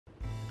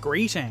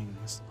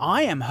Greetings,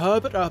 I am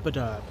Herbert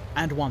Erpaderp,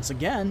 and once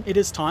again it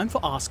is time for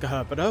Ask a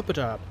Herbert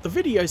Erpaderp, the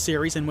video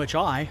series in which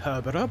I,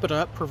 Herbert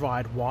Erpaderp,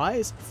 provide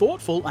wise,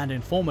 thoughtful and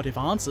informative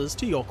answers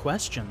to your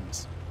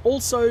questions.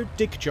 Also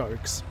dick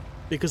jokes,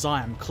 because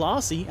I am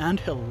classy and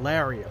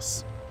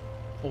hilarious.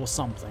 Or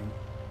something.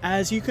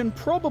 As you can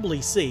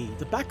probably see,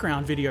 the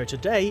background video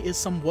today is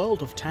some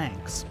World of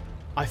Tanks.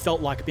 I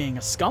felt like being a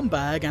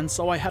scumbag, and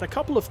so I had a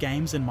couple of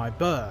games in my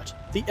BERT,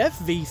 the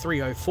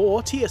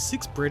FV304 Tier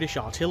 6 British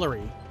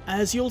Artillery.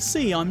 As you'll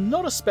see, I'm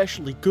not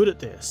especially good at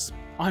this.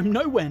 I'm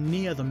nowhere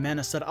near the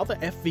menace that other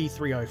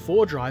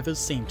FV304 drivers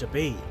seem to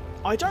be.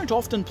 I don't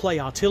often play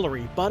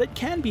artillery, but it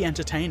can be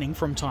entertaining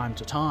from time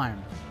to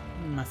time.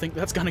 I think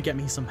that's gonna get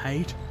me some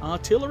hate.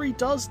 Artillery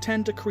does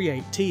tend to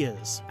create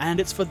tears, and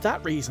it's for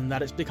that reason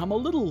that it's become a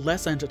little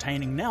less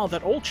entertaining now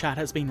that all chat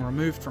has been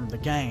removed from the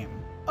game.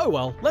 Oh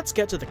well, let's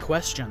get to the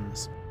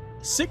questions.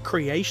 Sick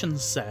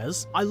Creations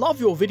says, I love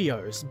your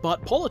videos,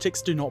 but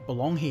politics do not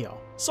belong here.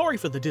 Sorry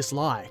for the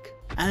dislike.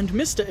 And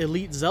Mr.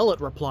 Elite Zealot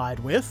replied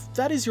with,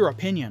 that is your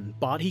opinion,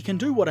 but he can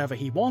do whatever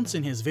he wants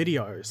in his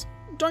videos.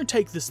 Don't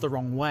take this the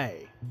wrong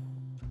way.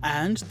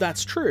 And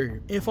that's true.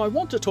 If I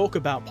want to talk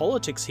about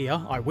politics here,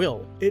 I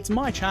will. It's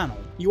my channel.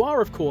 You are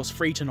of course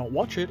free to not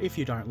watch it if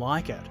you don't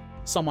like it.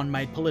 Someone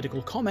made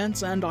political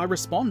comments and I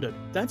responded.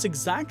 That's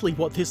exactly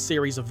what this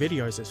series of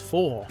videos is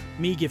for.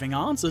 Me giving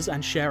answers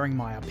and sharing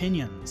my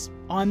opinions.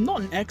 I'm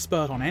not an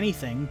expert on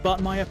anything,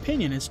 but my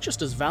opinion is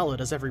just as valid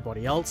as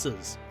everybody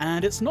else's.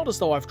 And it's not as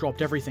though I've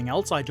dropped everything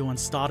else I do and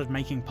started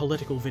making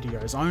political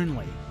videos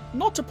only.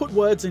 Not to put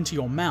words into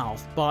your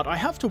mouth, but I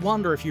have to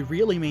wonder if you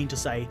really mean to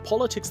say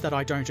politics that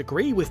I don't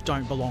agree with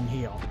don't belong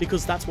here,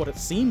 because that's what it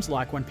seems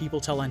like when people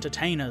tell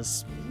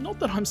entertainers. Not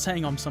that I'm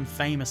saying I'm some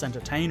famous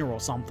entertainer or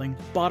something,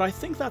 but I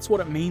think that's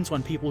what it means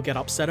when people get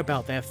upset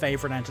about their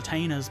favourite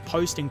entertainers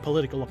posting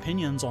political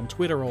opinions on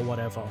Twitter or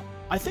whatever.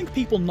 I think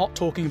people not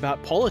talking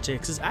about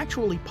politics is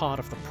actually part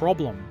of the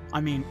problem.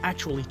 I mean,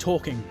 actually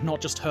talking, not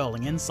just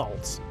hurling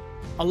insults.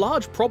 A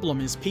large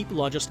problem is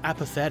people are just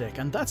apathetic,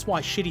 and that's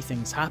why shitty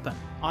things happen.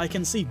 I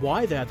can see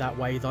why they're that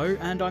way though,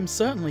 and I'm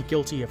certainly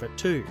guilty of it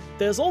too.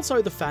 There's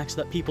also the fact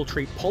that people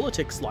treat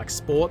politics like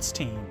sports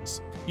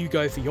teams. You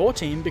go for your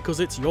team because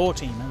it's your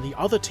team and the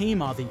other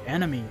team are the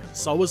enemy,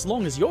 so as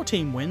long as your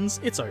team wins,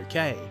 it's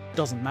okay.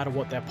 Doesn't matter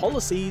what their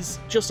policies,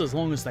 just as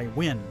long as they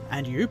win,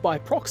 and you by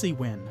proxy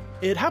win.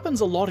 It happens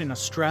a lot in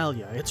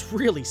Australia, it's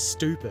really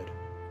stupid.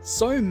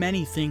 So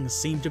many things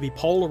seem to be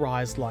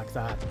polarised like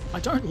that. I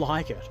don't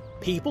like it.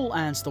 People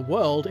and the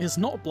world is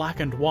not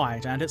black and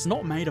white, and it's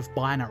not made of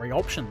binary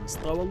options,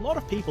 though a lot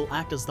of people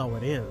act as though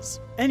it is.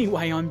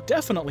 Anyway, I'm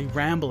definitely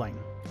rambling.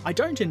 I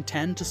don't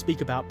intend to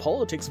speak about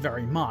politics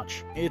very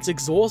much, it's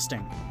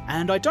exhausting,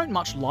 and I don't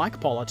much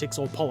like politics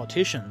or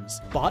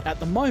politicians, but at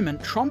the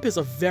moment Trump is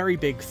a very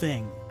big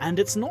thing, and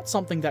it's not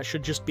something that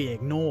should just be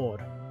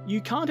ignored. You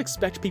can't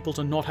expect people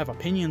to not have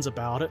opinions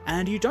about it,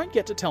 and you don't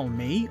get to tell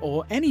me,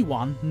 or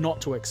anyone,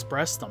 not to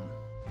express them.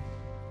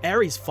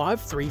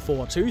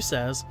 Aries5342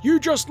 says, you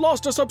just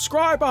lost a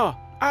subscriber!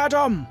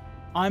 Adam!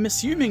 I'm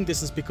assuming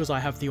this is because I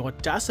have the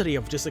audacity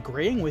of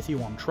disagreeing with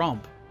you on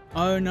Trump.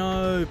 Oh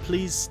no,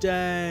 please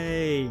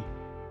stay.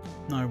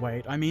 No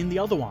wait, I mean the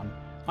other one.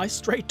 I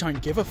straight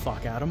don't give a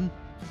fuck, Adam.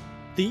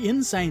 The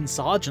Insane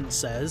Sergeant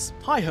says,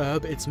 hi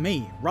Herb, it's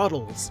me,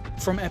 Ruddles,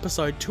 from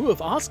episode 2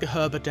 of Ask a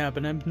Herbert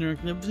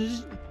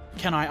Erpaderp.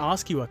 Can I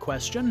ask you a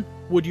question?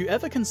 Would you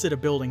ever consider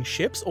building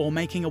ships or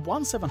making a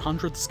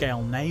 1/700th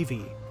scale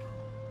navy?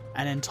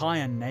 An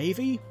entire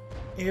navy?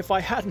 If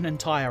I had an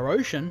entire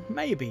ocean,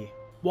 maybe.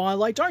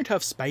 While I don't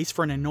have space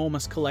for an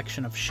enormous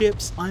collection of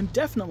ships, I'm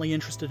definitely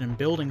interested in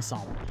building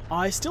some.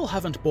 I still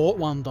haven't bought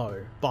one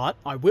though, but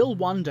I will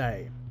one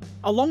day.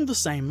 Along the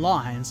same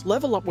lines,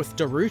 Level Up with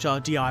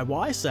Daruta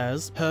DIY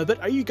says, Herbert,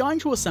 are you going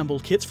to assemble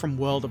kits from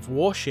World of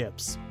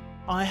Warships?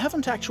 I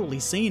haven't actually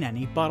seen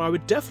any, but I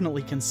would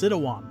definitely consider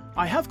one.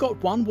 I have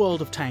got one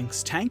World of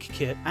Tanks tank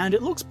kit, and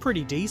it looks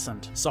pretty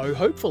decent, so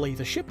hopefully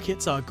the ship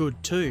kits are good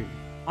too.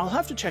 I'll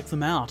have to check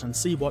them out and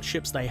see what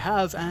ships they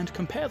have and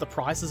compare the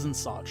prices and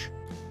such.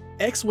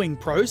 X-Wing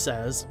Pro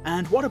says,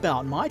 and what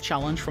about my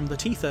challenge from the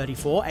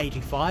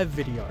T-34-85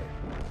 video?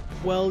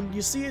 Well,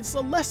 you see, it's a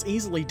less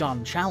easily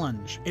done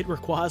challenge. It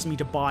requires me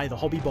to buy the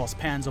Hobby Boss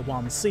Panzer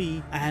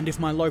 1C, and if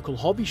my local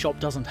hobby shop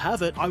doesn't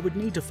have it, I would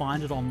need to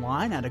find it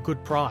online at a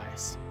good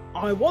price.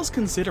 I was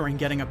considering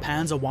getting a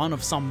Panzer 1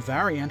 of some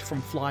variant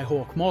from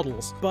Flyhawk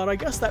models, but I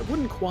guess that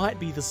wouldn't quite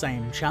be the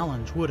same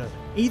challenge, would it?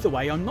 Either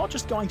way, I'm not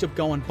just going to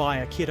go and buy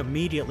a kit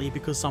immediately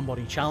because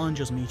somebody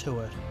challenges me to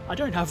it. I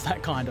don't have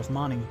that kind of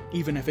money,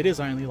 even if it is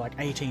only like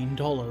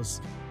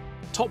 $18.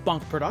 Top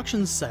Bunk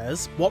Productions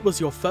says, what was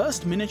your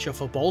first miniature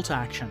for bolt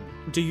action?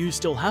 Do you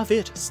still have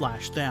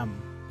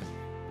it/them?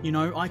 You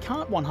know, I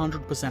can't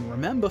 100%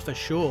 remember for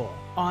sure.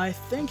 I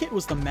think it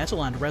was the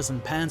Metal and Resin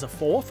Panzer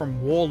IV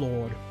from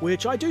Warlord,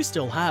 which I do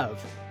still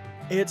have.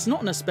 It's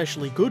not an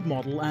especially good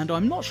model and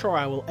I'm not sure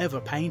I will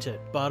ever paint it,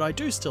 but I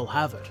do still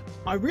have it.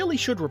 I really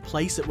should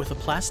replace it with a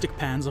plastic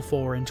Panzer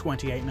IV in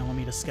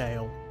 28mm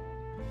scale.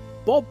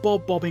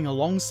 Bobbing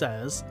along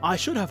says, I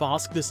should have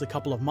asked this a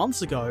couple of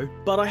months ago,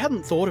 but I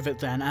hadn't thought of it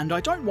then and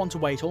I don't want to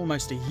wait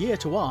almost a year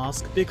to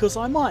ask because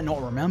I might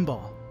not remember.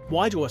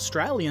 Why do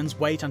Australians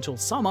wait until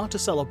summer to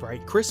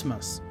celebrate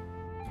Christmas?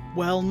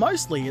 Well,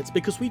 mostly it's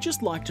because we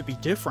just like to be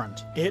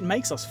different. It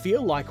makes us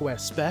feel like we're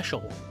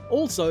special.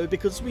 Also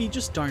because we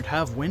just don't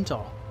have winter.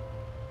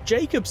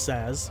 Jacob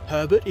says,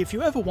 Herbert, if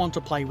you ever want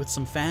to play with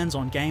some fans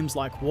on games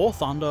like War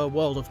Thunder,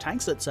 World of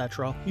Tanks,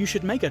 etc., you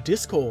should make a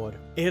Discord.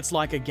 It's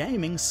like a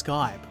gaming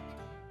Skype.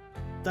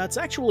 That's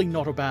actually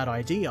not a bad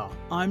idea.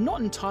 I'm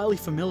not entirely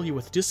familiar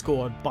with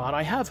Discord, but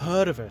I have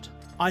heard of it.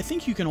 I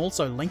think you can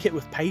also link it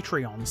with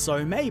Patreon,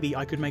 so maybe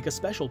I could make a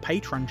special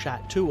patron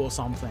chat too or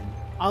something.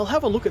 I'll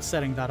have a look at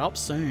setting that up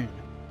soon.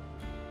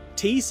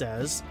 T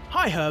says,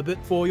 Hi Herbert,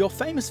 for your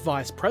famous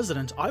vice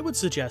president I would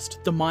suggest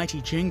the mighty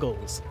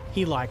Jingles.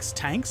 He likes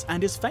tanks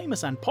and is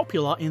famous and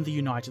popular in the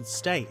United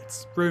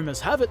States.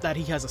 Rumours have it that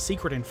he has a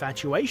secret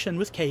infatuation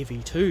with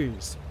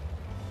KV-2s.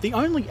 The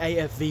only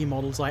AFV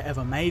models I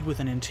ever made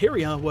with an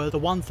interior were the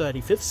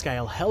 1/35th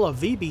scale Hella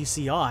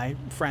VBCI,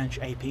 French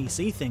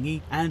APC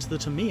thingy, and the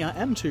Tamiya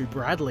M2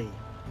 Bradley.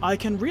 I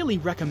can really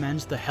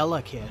recommend the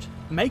Hella kit.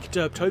 Make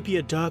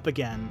Derptopia derp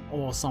again,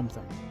 or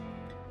something.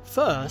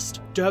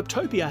 First,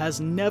 Derptopia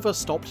has never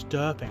stopped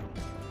derping.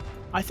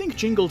 I think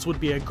Jingles would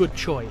be a good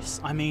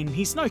choice. I mean,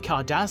 he's no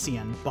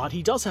Cardassian, but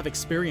he does have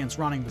experience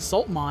running the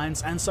salt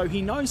mines and so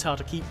he knows how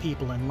to keep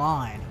people in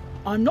line.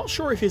 I'm not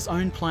sure if his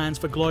own plans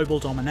for global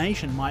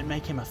domination might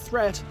make him a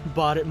threat,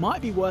 but it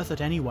might be worth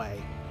it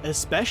anyway.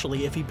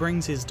 Especially if he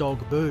brings his dog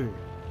Boo.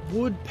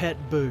 Would pet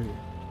Boo.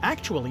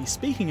 Actually,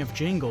 speaking of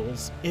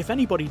Jingles, if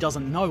anybody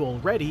doesn't know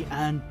already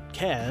and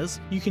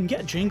cares, you can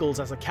get Jingles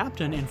as a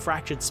captain in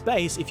Fractured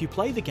Space if you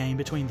play the game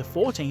between the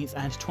 14th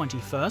and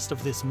 21st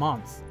of this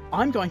month.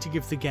 I'm going to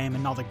give the game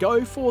another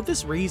go for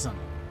this reason.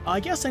 I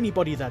guess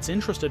anybody that's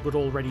interested would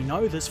already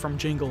know this from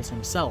Jingles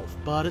himself,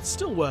 but it's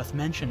still worth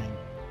mentioning.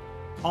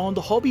 On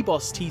the Hobby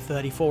Boss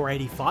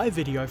T3485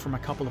 video from a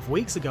couple of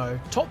weeks ago,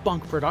 Top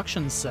Bunk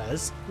Productions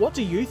says, What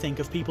do you think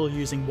of people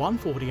using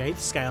 1/48th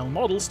scale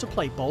models to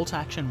play bolt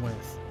action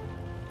with?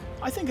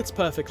 I think it's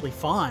perfectly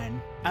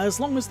fine, as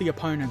long as the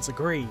opponents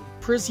agree.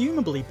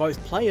 Presumably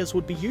both players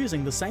would be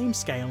using the same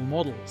scale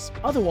models,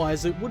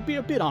 otherwise it would be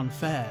a bit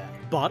unfair.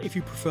 But if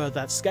you prefer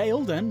that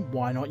scale, then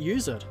why not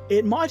use it?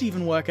 It might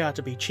even work out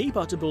to be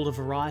cheaper to build a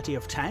variety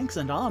of tanks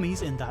and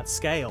armies in that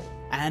scale.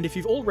 And if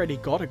you've already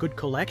got a good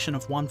collection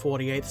of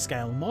 1/48th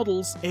scale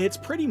models, it's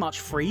pretty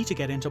much free to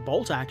get into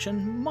bolt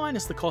action,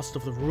 minus the cost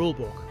of the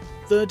rulebook.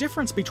 The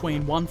difference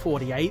between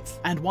 1/48th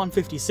and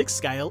 1/56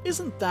 scale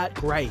isn't that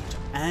great,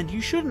 and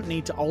you shouldn't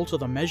need to alter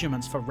the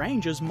measurements for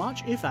ranges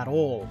much if at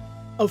all.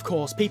 Of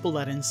course, people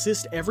that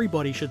insist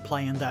everybody should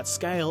play in that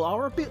scale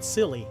are a bit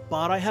silly,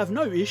 but I have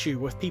no issue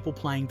with people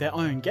playing their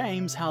own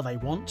games how they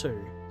want to.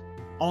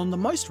 On the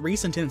most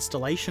recent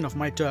installation of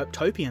my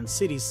Derptopian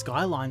Cities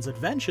Skylines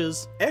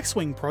adventures,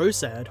 X-Wing Pro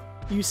said,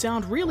 You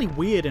sound really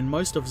weird in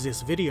most of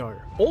this video.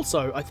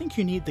 Also, I think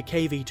you need the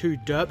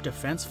KV-2 Derp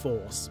Defense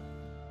Force.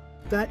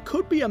 That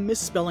could be a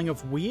misspelling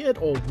of weird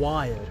or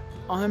wired.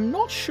 I'm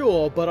not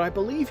sure, but I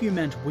believe you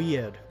meant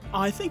weird.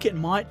 I think it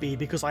might be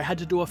because I had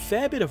to do a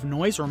fair bit of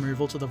noise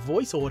removal to the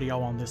voice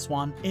audio on this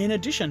one, in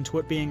addition to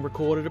it being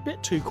recorded a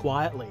bit too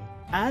quietly.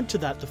 Add to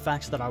that the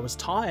fact that I was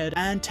tired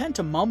and tend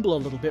to mumble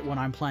a little bit when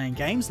I'm playing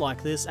games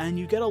like this, and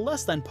you get a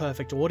less than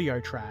perfect audio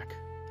track.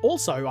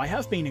 Also, I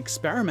have been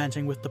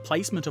experimenting with the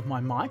placement of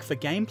my mic for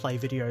gameplay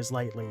videos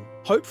lately.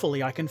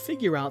 Hopefully I can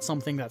figure out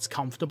something that's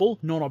comfortable,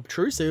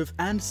 non-obtrusive,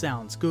 and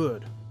sounds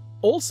good.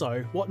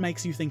 Also, what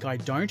makes you think I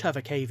don't have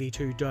a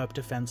KV-2 Derp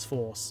Defense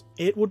Force?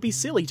 It would be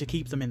silly to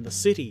keep them in the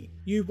city.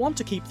 You want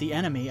to keep the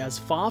enemy as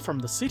far from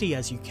the city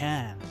as you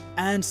can.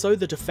 And so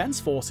the Defense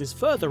Force is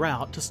further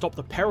out to stop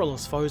the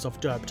perilous foes of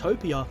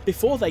Derptopia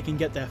before they can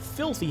get their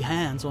filthy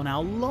hands on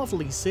our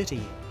lovely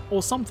city.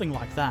 Or something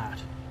like that.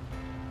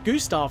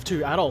 Gustav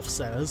 2 Adolf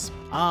says,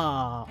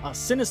 a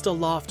sinister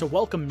laugh to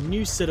welcome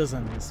new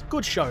citizens.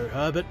 Good show,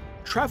 Herbert.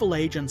 Travel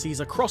agencies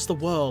across the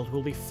world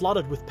will be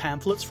flooded with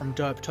pamphlets from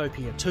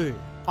Derptopia 2.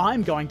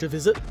 I'm going to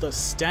visit the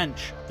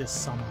Stench this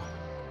summer.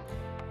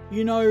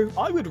 You know,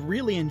 I would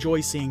really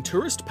enjoy seeing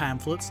tourist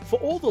pamphlets for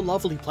all the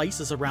lovely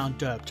places around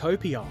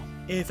Derptopia.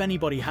 If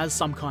anybody has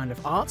some kind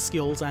of art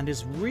skills and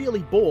is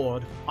really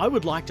bored, I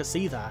would like to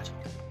see that.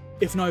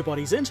 If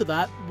nobody's into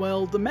that,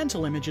 well, the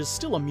mental image is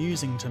still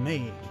amusing to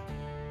me.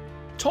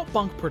 Top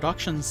Bunk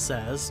Productions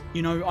says,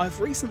 You know, I've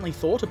recently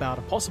thought about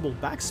a possible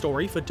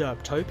backstory for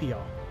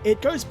Derptopia. It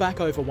goes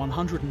back over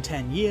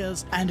 110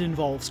 years and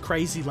involves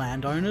crazy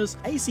landowners,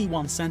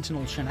 AC-1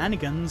 Sentinel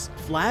shenanigans,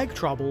 flag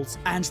troubles,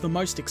 and the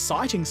most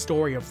exciting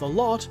story of the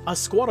lot, a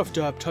squad of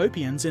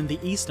Derptopians in the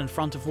Eastern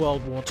Front of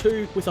World War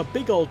II with a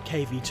big old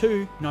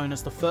KV-2 known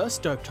as the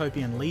 1st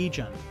Derptopian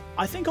Legion.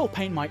 I think I'll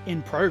paint my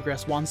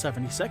in-progress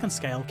 1/72nd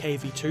scale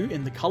KV-2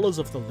 in the colours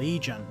of the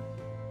Legion.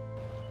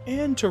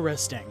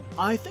 Interesting.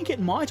 I think it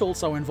might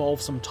also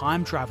involve some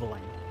time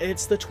travelling.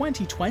 It's the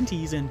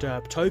 2020s in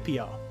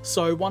Derptopia,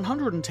 so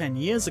 110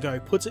 years ago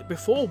puts it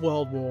before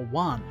World War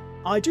I.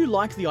 I do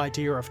like the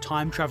idea of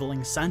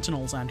time-travelling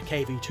Sentinels and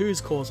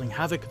KV-2s causing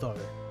havoc though.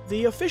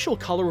 The official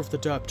colour of the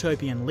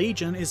Derptopian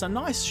Legion is a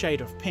nice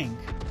shade of pink.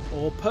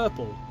 Or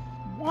purple.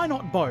 Why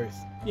not both?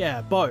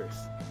 Yeah, both.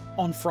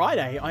 On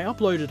Friday, I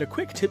uploaded a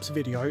quick tips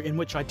video in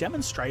which I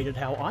demonstrated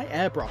how I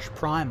airbrush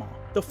primer.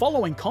 The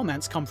following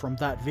comments come from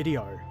that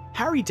video.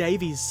 Harry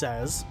Davies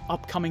says,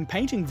 "Upcoming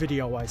painting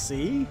video I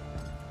see?"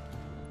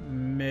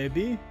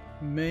 Maybe.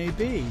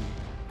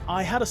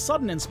 I had a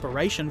sudden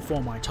inspiration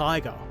for my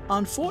tiger.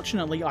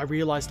 Unfortunately, I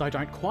realised I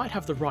don't quite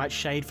have the right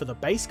shade for the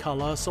base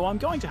colour, so I'm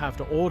going to have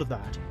to order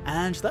that.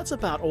 And that's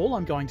about all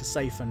I'm going to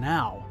say for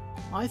now.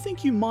 I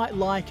think you might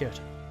like it.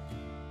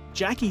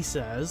 Jackie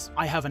says,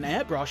 "I have an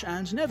airbrush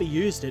and never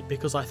used it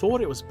because I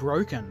thought it was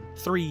broken.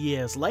 3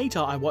 years later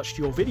I watched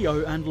your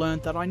video and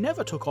learned that I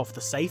never took off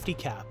the safety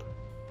cap."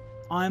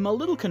 I'm a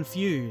little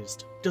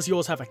confused. Does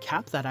yours have a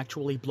cap that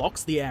actually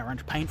blocks the air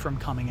and paint from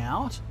coming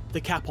out? The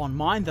cap on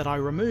mine that I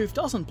removed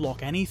doesn't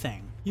block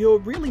anything. You're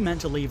really meant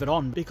to leave it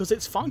on because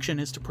its function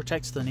is to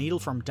protect the needle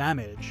from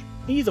damage.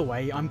 Either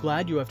way, I'm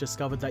glad you have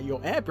discovered that your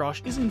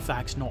airbrush is in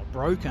fact not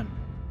broken.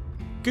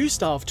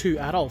 Gustav 2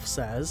 Adolf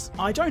says,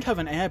 "I don't have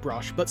an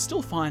airbrush but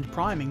still find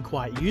priming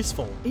quite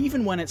useful,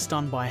 even when it's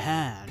done by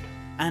hand.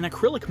 An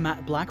acrylic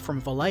matte black from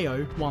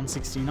Vallejo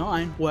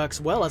 169 works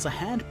well as a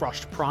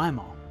hand-brushed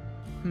primer."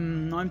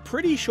 I'm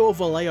pretty sure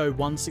Vallejo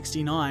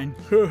 169,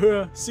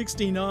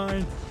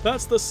 69,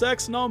 that's the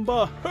sex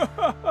number,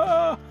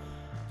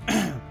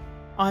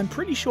 I'm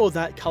pretty sure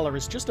that colour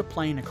is just a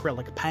plain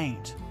acrylic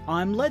paint.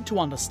 I'm led to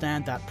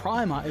understand that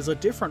primer is a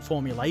different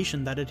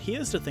formulation that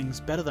adheres to things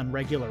better than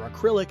regular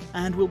acrylic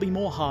and will be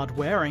more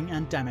hard-wearing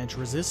and damage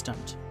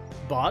resistant.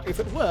 But if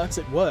it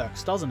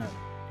works, doesn't it?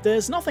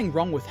 There's nothing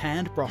wrong with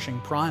hand brushing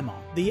primer.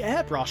 The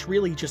airbrush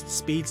really just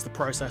speeds the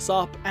process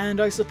up,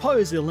 and I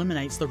suppose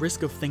eliminates the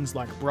risk of things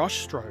like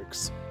brush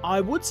strokes.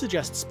 I would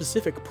suggest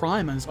specific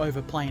primers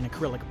over plain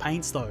acrylic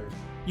paints though.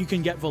 You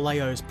can get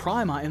Vallejo's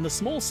primer in the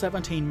small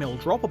 17ml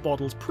dropper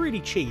bottles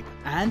pretty cheap,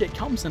 and it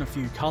comes in a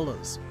few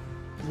colours.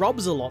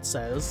 Robsalot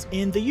says,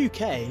 "In the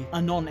UK,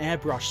 a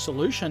non-airbrush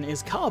solution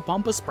is car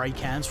bumper spray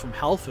cans from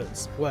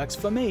Halfords. Works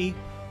for me."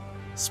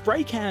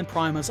 Spray can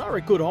primers are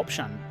a good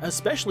option,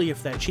 especially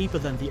if they're cheaper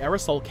than the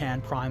aerosol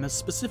can primers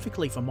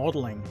specifically for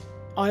modelling.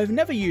 I've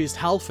never used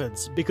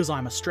Halfords because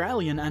I'm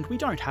Australian and we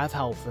don't have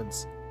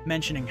Halfords.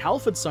 Mentioning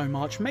Halfords so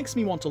much makes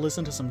me want to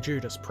listen to some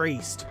Judas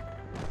Priest.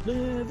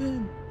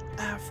 Living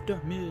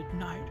after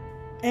midnight.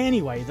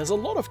 Anyway, there's a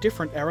lot of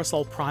different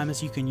aerosol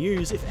primers you can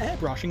use if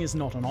airbrushing is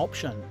not an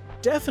option.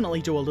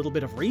 Definitely do a little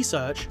bit of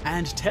research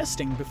and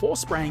testing before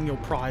spraying your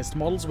prized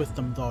models with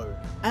them though.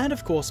 And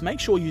of course make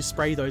sure you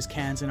spray those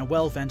cans in a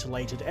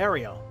well-ventilated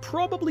area.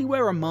 Probably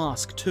wear a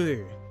mask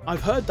too.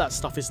 I've heard that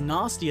stuff is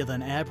nastier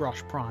than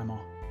airbrush primer.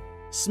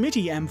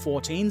 Smitty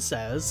M14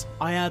 says,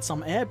 "I add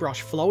some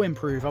airbrush flow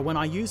improver when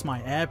I use my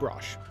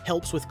airbrush.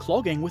 Helps with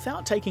clogging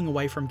without taking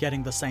away from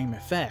getting the same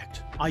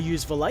effect. I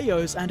use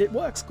Vallejo's and it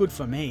works good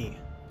for me."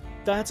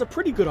 That's a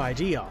pretty good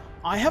idea.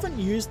 I haven't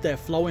used their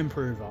flow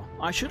improver,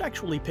 I should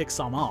actually pick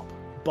some up.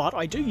 But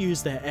I do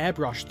use their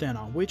airbrush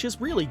thinner, which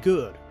is really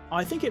good.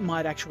 I think it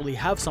might actually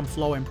have some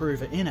flow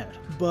improver in it,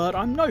 but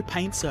I'm no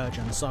paint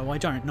surgeon so I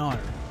don't know.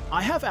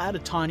 I have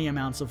added tiny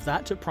amounts of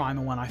that to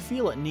primer when I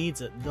feel it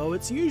needs it, though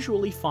it's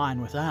usually fine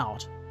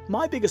without.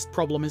 My biggest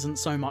problem isn't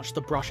so much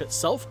the brush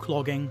itself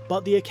clogging,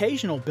 but the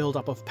occasional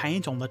buildup of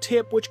paint on the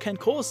tip which can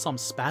cause some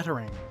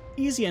spattering.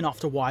 Easy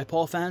enough to wipe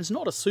off and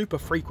not a super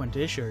frequent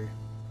issue.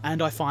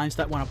 And I find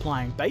that when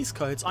applying base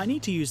coats I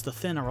need to use the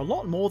thinner a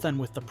lot more than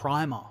with the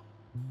primer.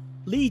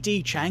 Lee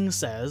D. Chang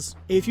says,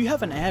 "If you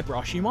have an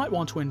airbrush you might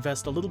want to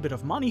invest a little bit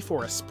of money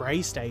for a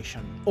spray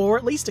station, or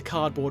at least a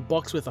cardboard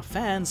box with a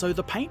fan so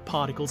the paint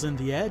particles in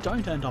the air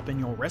don't end up in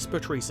your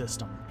respiratory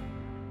system."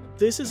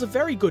 This is a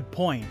very good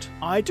point.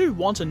 I do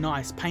want a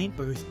nice paint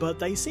booth, but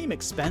they seem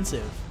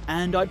expensive,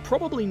 and I'd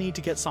probably need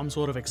to get some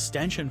sort of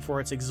extension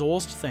for its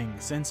exhaust thing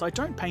since I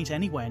don't paint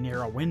anywhere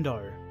near a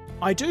window.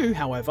 I do,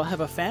 however,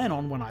 have a fan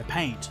on when I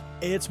paint.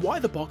 It's why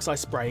the box I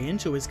spray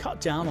into is cut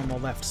down on the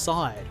left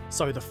side,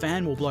 so the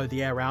fan will blow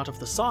the air out of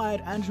the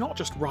side and not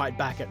just right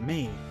back at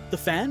me. The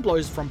fan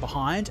blows from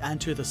behind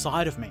and to the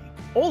side of me.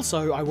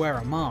 Also, I wear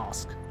a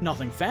mask.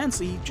 Nothing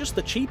fancy, just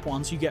the cheap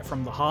ones you get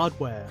from the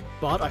hardware,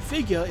 but I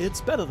figure it's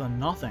better than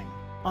nothing.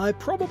 I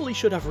probably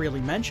should have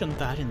really mentioned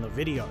that in the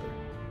video.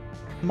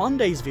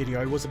 Monday's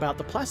video was about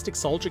the Plastic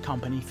Soldier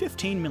Company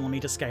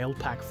 15mm scale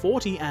Pack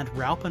 40 and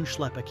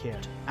Raupenschlepper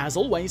kit. As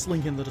always,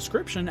 link in the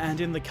description and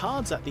in the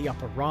cards at the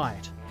upper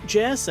right.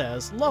 Jer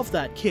says, "Love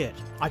that kit.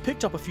 I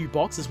picked up a few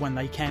boxes when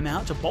they came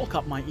out to bulk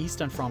up my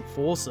Eastern Front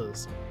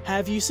forces.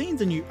 Have you seen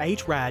the new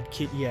 8RAD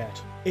kit yet?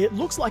 It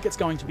looks like it's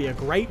going to be a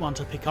great one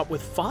to pick up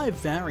with 5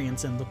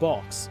 variants in the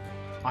box."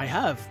 I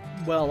have.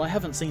 Well, I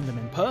haven't seen them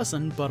in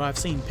person, but I've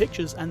seen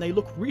pictures and they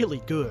look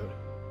really good.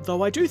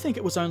 Though I do think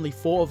it was only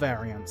 4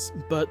 variants,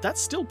 but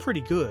that's still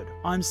pretty good.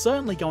 I'm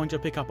certainly going to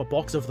pick up a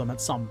box of them at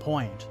some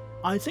point.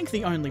 I think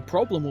the only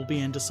problem will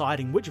be in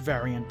deciding which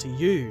variant to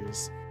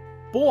use.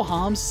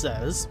 Borharms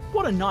says,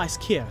 "What a nice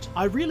kit.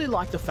 I really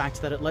like the fact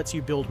that it lets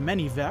you build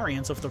many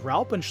variants of the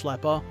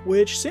Raupenschlepper,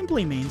 which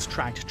simply means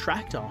tracked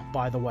tractor,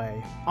 by the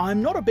way.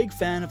 I'm not a big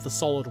fan of the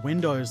solid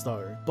windows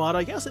though, but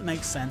I guess it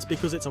makes sense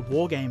because it's a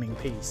wargaming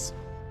piece."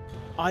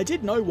 I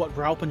did know what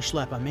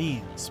Raupenschlepper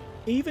means,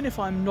 even if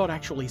I'm not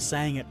actually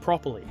saying it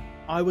properly.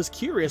 I was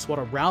curious what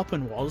a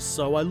Raupen was,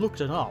 so I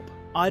looked it up.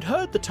 I'd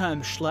heard the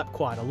term schlepp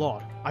quite a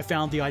lot. I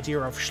found the idea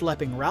of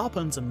schlepping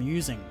Raupens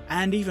amusing,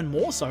 and even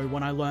more so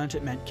when I learnt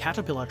it meant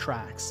caterpillar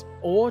tracks.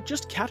 Or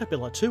just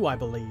caterpillar too, I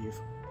believe.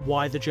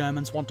 Why the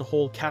Germans want to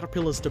haul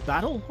caterpillars to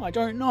battle, I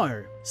don't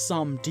know.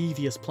 Some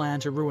devious plan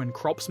to ruin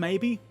crops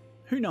maybe?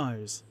 Who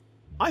knows?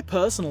 I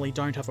personally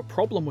don't have a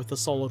problem with the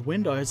solid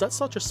windows at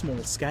such a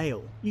small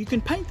scale. You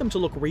can paint them to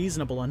look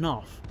reasonable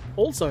enough.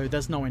 Also,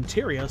 there's no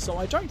interior, so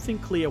I don't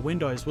think clear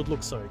windows would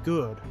look so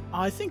good.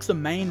 I think the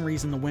main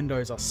reason the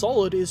windows are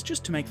solid is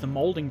just to make the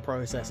moulding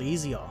process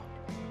easier.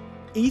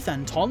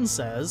 Ethan Ton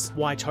says,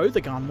 "Why tow the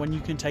gun when you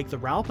can take the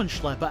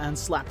Raupenschlepper and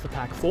slap the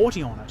Pak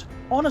 40 on it?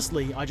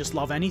 Honestly, I just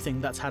love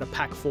anything that's had a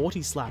Pak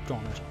 40 slapped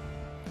on it.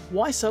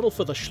 Why settle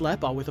for the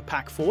Schlepper with a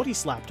Pak 40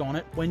 slapped on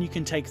it when you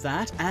can take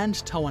that and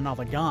tow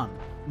another gun?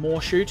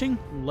 More shooting,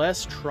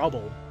 less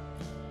trouble."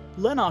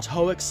 Lennart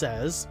Hoek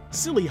says,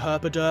 "Silly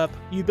Herpaderp,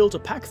 you built a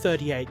Pak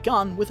 38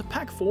 gun with a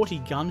Pak 40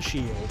 gun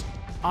shield.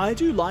 I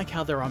do like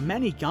how there are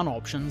many gun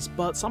options,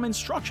 but some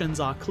instructions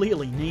are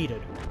clearly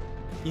needed."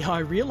 Yeah, I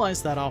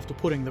realised that after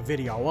putting the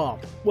video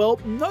up. Well,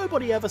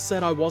 nobody ever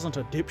said I wasn't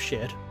a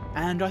dipshit,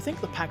 and I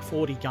think the Pak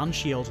 40 gun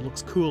shield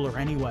looks cooler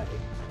anyway.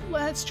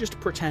 Let's just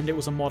pretend it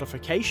was a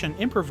modification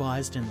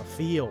improvised in the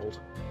field.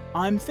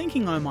 I'm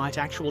thinking I might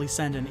actually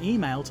send an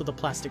email to the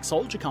Plastic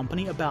Soldier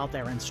Company about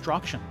their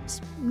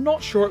instructions.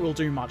 Not sure it will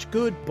do much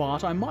good,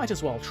 but I might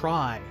as well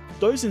try.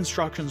 Those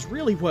instructions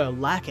really were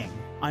lacking.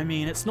 I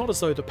mean, it's not as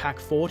though the Pak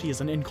 40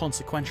 is an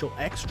inconsequential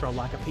extra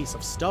like a piece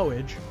of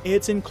stowage.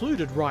 It's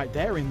included right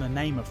there in the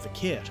name of the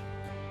kit.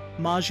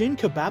 Marjin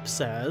Kebab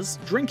says,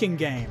 "Drinking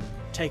game.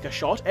 Take a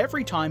shot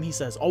every time he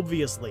says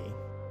obviously.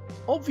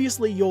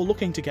 Obviously you're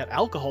looking to get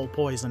alcohol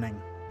poisoning.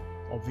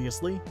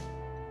 Obviously."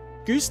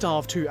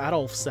 Gustav 2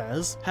 Adolf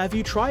says, "Have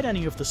you tried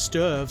any of the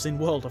stirves in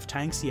World of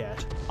Tanks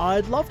yet?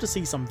 I'd love to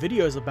see some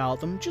videos about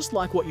them, just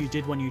like what you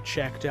did when you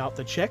checked out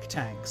the Czech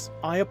tanks.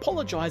 I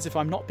apologise if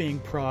I'm not being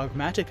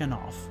pragmatic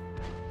enough."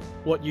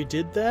 What you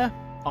did there?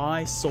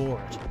 I saw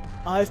it.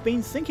 I've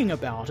been thinking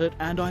about it,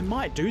 and I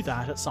might do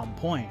that at some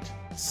point.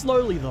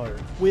 Slowly though.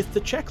 With the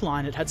Czech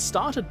line it had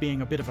started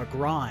being a bit of a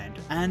grind,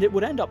 and it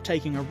would end up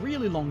taking a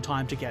really long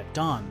time to get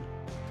done.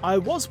 I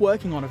was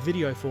working on a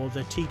video for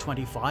the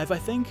T25 I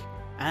think,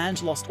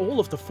 and lost all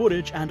of the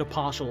footage and a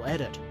partial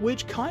edit,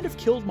 which kind of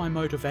killed my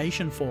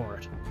motivation for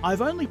it.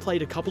 I've only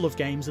played a couple of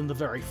games in the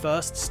very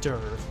first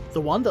Stirve,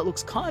 the one that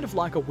looks kind of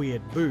like a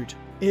weird boot.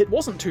 It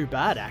wasn't too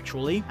bad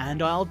actually,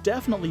 and I'll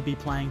definitely be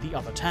playing the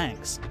other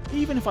tanks.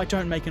 Even if I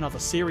don't make another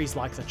series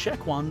like the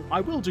Czech one, I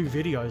will do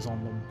videos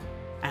on them.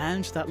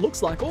 And that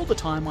looks like all the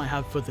time I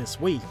have for this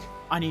week.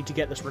 I need to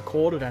get this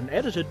recorded and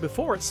edited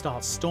before it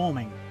starts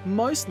storming,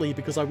 mostly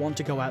because I want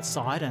to go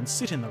outside and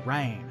sit in the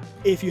rain.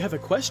 If you have a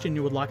question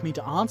you would like me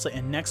to answer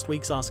in next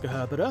week's Ask a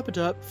Herbert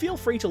Erpaderp, feel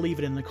free to leave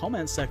it in the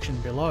comments section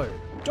below.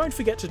 Don't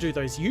forget to do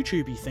those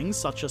YouTubey things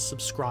such as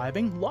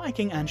subscribing,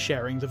 liking and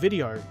sharing the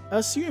video,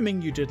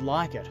 assuming you did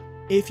like it.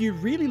 If you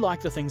really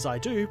like the things I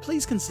do,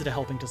 please consider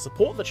helping to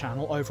support the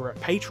channel over at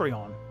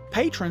Patreon.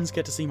 Patrons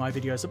get to see my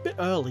videos a bit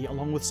early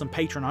along with some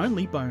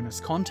patron-only bonus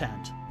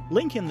content.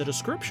 Link in the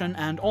description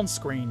and on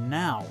screen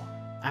now.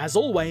 As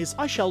always,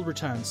 I shall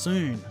return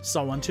soon,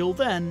 so until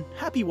then,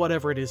 happy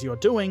whatever it is you're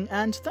doing,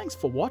 and thanks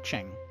for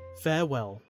watching. Farewell.